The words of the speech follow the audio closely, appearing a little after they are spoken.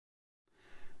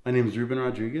My name is Ruben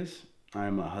Rodriguez.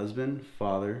 I'm a husband,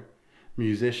 father,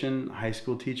 musician, high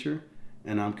school teacher,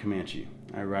 and I'm Comanche.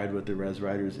 I ride with the Res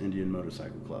Riders Indian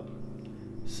Motorcycle Club.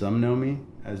 Some know me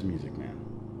as Music Man.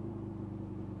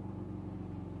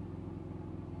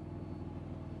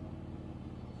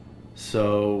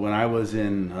 So when I was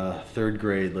in third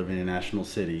grade living in National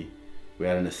City, we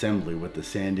had an assembly with the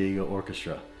San Diego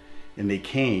Orchestra. And they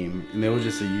came, and there was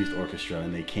just a youth orchestra,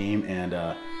 and they came and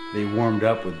they warmed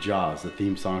up with Jaws, the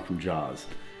theme song from Jaws.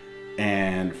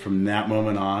 And from that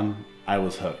moment on, I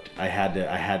was hooked. I had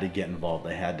to get involved.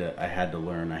 I had to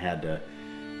learn. I had to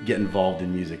get involved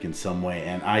in music in some way.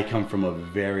 And I come from a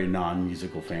very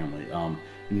non-musical family.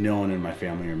 No one in my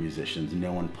family are musicians.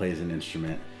 No one plays an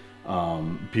instrument.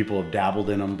 People have dabbled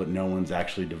in them, but no one's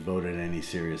actually devoted any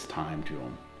serious time to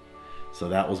them. So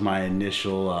that was my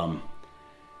initial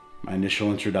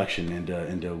introduction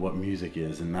into what music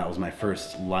is, and that was my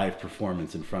first live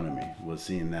performance in front of me, was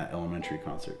seeing that elementary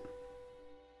concert.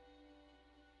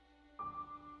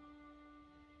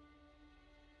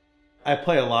 I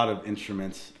play a lot of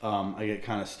instruments. I get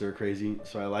kind of stir crazy,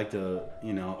 so I like to,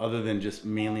 other than just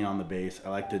mainly on the bass, I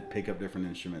like to pick up different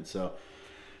instruments. So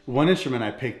one instrument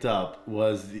I picked up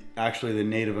was actually the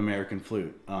Native American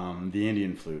flute, the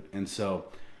Indian flute. And so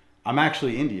I'm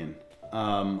actually Indian. A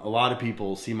lot of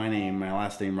people see my name, my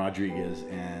last name Rodriguez,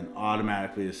 and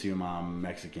automatically assume I'm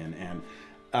Mexican. And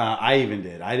I even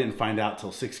did. I didn't find out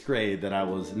till 6th grade that I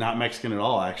was not Mexican at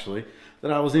all, actually,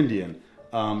 that I was Indian,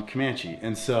 Comanche.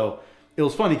 And so it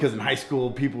was funny because in high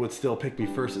school, people would still pick me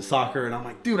first at soccer, and I'm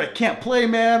like, dude, I can't play,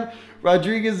 man.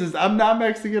 I'm not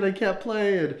Mexican, I can't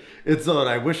play. And so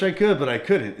I wish I could, but I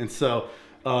couldn't. And so,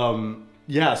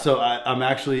 yeah, so I'm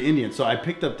actually Indian. So I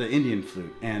picked up the Indian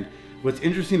flute, and what's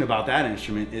interesting about that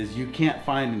instrument is you can't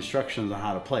find instructions on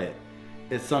how to play it.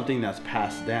 It's something that's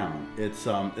passed down. It's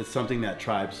something that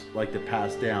tribes like to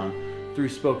pass down through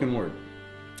spoken word.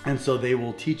 And so they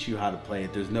will teach you how to play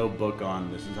it. There's no book on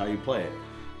this is how you play it.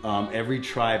 Every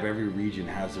tribe, every region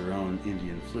has their own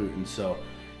Indian flute. And so,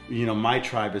 my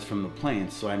tribe is from the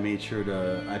plains, so I made sure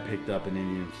I picked up an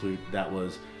Indian flute that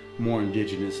was more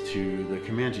indigenous to the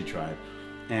Comanche tribe.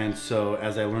 And so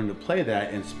as I learned to play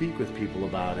that and speak with people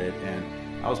about it,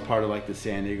 and I was part of like the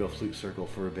San Diego Flute Circle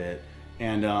for a bit,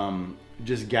 and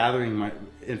just gathering my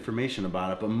information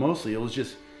about it, but mostly it was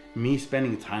just me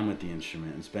spending time with the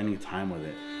instrument and spending time with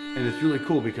it. And it's really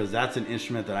cool because that's an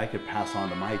instrument that I could pass on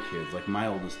to my kids. Like my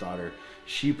oldest daughter,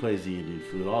 she plays the Indian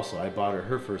flute also. I bought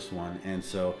her first one, and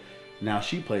so now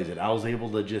she plays it. I was able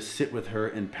to just sit with her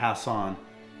and pass on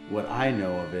what I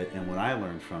know of it and what I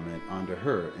learned from it onto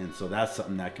her. And so that's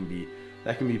something that can be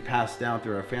passed down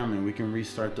through our family, and we can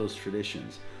restart those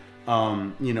traditions.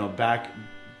 Back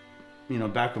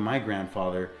when my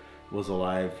grandfather was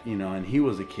alive, and he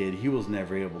was a kid, he was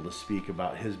never able to speak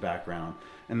about his background.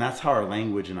 And that's how our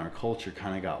language and our culture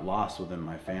kind of got lost within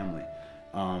my family,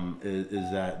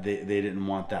 is that they didn't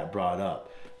want that brought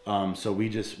up. So we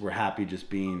just were happy just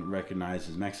being recognized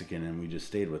as Mexican, and we just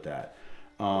stayed with that.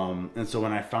 And so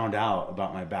when I found out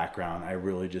about my background, I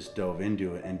really just dove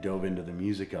into it and dove into the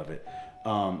music of it.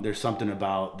 There's something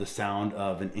about the sound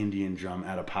of an Indian drum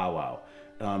at a powwow.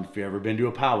 If you've ever been to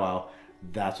a powwow,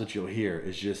 that's what you'll hear.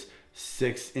 It's just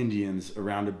 6 Indians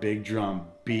around a big drum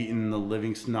beating the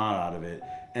living snot out of it,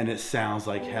 and it sounds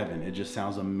like heaven. It just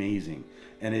sounds amazing,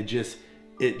 and it gets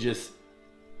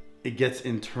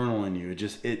internal in you.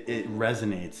 It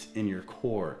resonates in your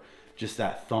core. Just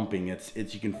that thumping. It's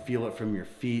you can feel it from your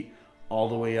feet all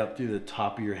the way up through the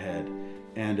top of your head,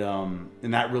 and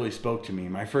that really spoke to me.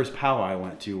 My first powwow I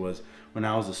went to was when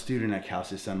I was a student at Cal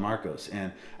State San Marcos,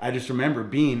 and I just remember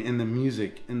being in the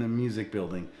music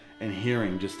building and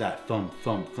hearing just that thump,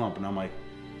 thump, thump, and I'm like,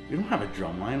 we don't have a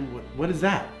drum line. What is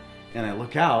that? And I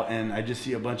look out and I just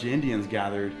see a bunch of Indians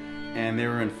gathered, and they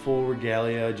were in full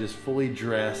regalia, just fully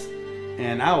dressed,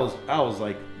 and I was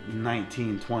like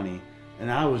 19, 20. And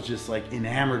I was just like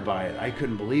enamored by it. I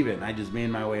couldn't believe it. And I just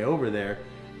made my way over there,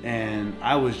 and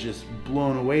I was just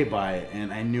blown away by it.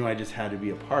 And I knew I just had to be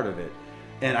a part of it.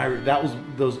 And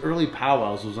those early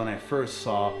powwows was when I first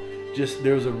saw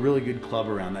there was a really good club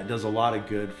around that does a lot of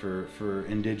good for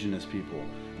indigenous people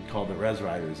called the Res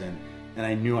Riders. And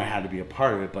I knew I had to be a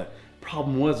part of it. But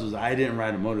problem was I didn't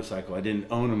ride a motorcycle. I didn't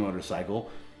own a motorcycle.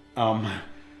 My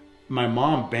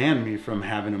mom banned me from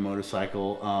having a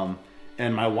motorcycle.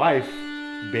 And my wife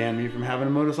banned me from having a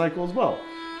motorcycle as well.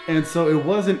 And so it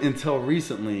wasn't until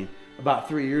recently, about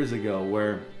 3 years ago,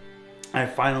 where I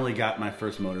finally got my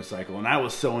first motorcycle, and I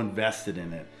was so invested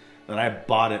in it that I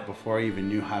bought it before I even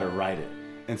knew how to ride it.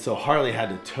 And so Harley had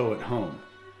to tow it home,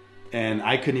 and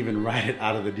I couldn't even ride it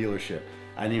out of the dealership.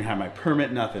 I didn't even have my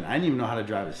permit, nothing. I didn't even know how to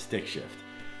drive a stick shift.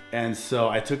 And so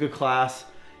I took a class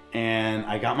and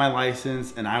I got my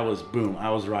license, and I was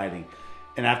riding.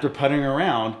 And after putting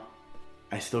around,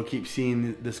 I still keep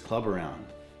seeing this club around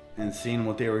and seeing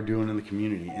what they were doing in the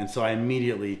community. And so I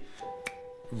immediately,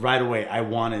 right away, I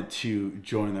wanted to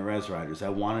join the Res Riders. I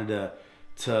wanted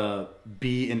to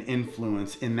be an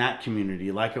influence in that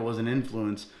community, like I was an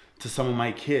influence to some of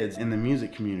my kids in the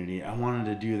music community. I wanted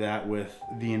to do that with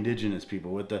the indigenous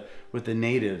people, with the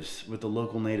natives, with the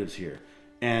local natives here.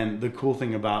 And the cool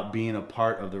thing about being a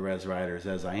part of the Res Riders,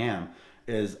 as I am,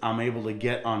 is I'm able to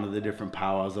get onto the different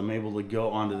powwows. I'm able to go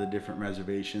onto the different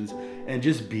reservations and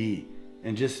just be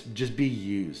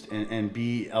used and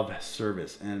be of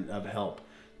service and of help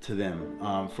to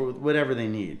them for whatever they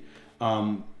need.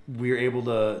 We're able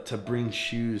to bring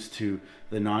shoes to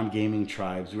the non-gaming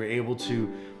tribes. We're able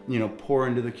to, pour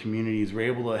into the communities.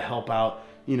 We're able to help out,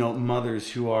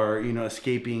 mothers who are,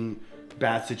 escaping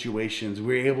bad situations.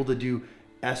 We're able to do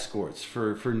escorts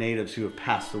for natives who have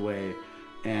passed away,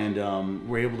 and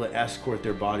we're able to escort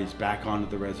their bodies back onto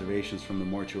the reservations from the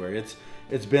mortuary.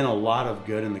 It's been a lot of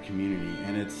good in the community,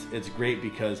 and it's great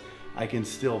because I can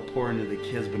still pour into the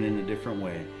kids, but in a different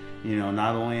way.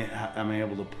 Not only am I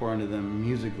able to pour into them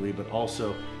musically, but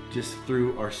also just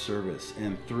through our service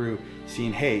and through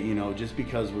seeing, hey, just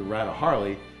because we ride a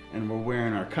Harley and we're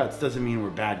wearing our cuts doesn't mean we're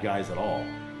bad guys at all.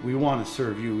 We want to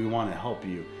serve you, we want to help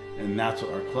you, and that's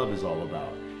what our club is all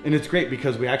about. And it's great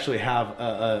because we actually have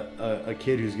a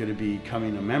kid who's going to be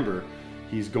becoming a member.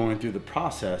 He's going through the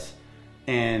process,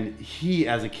 and he,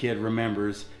 as a kid,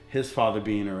 remembers his father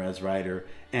being a Res Rider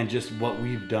and just what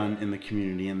we've done in the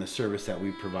community and the service that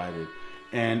we've provided.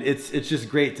 And it's just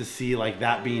great to see like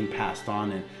that being passed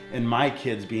on, and my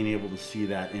kids being able to see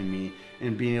that in me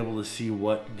and being able to see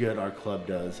what good our club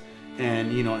does.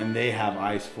 And and they have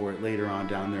eyes for it later on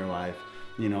down their life,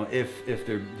 if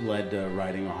they're led to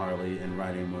riding a Harley and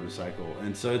riding a motorcycle.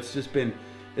 And so it's been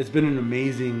an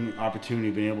amazing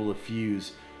opportunity being able to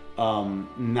fuse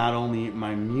not only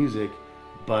my music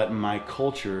but my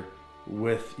culture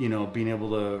with being able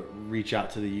to reach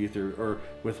out to the youth, or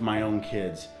with my own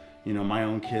kids. My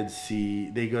own kids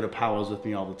they go to powwows with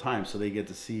me all the time, so they get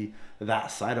to see that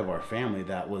side of our family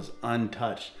that was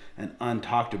untouched and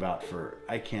untalked about for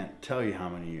I can't tell you how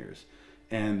many years.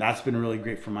 And that's been really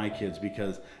great for my kids,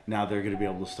 because now they're going to be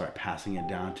able to start passing it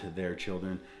down to their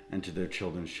children and to their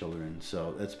children's children.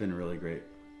 So that's been really great.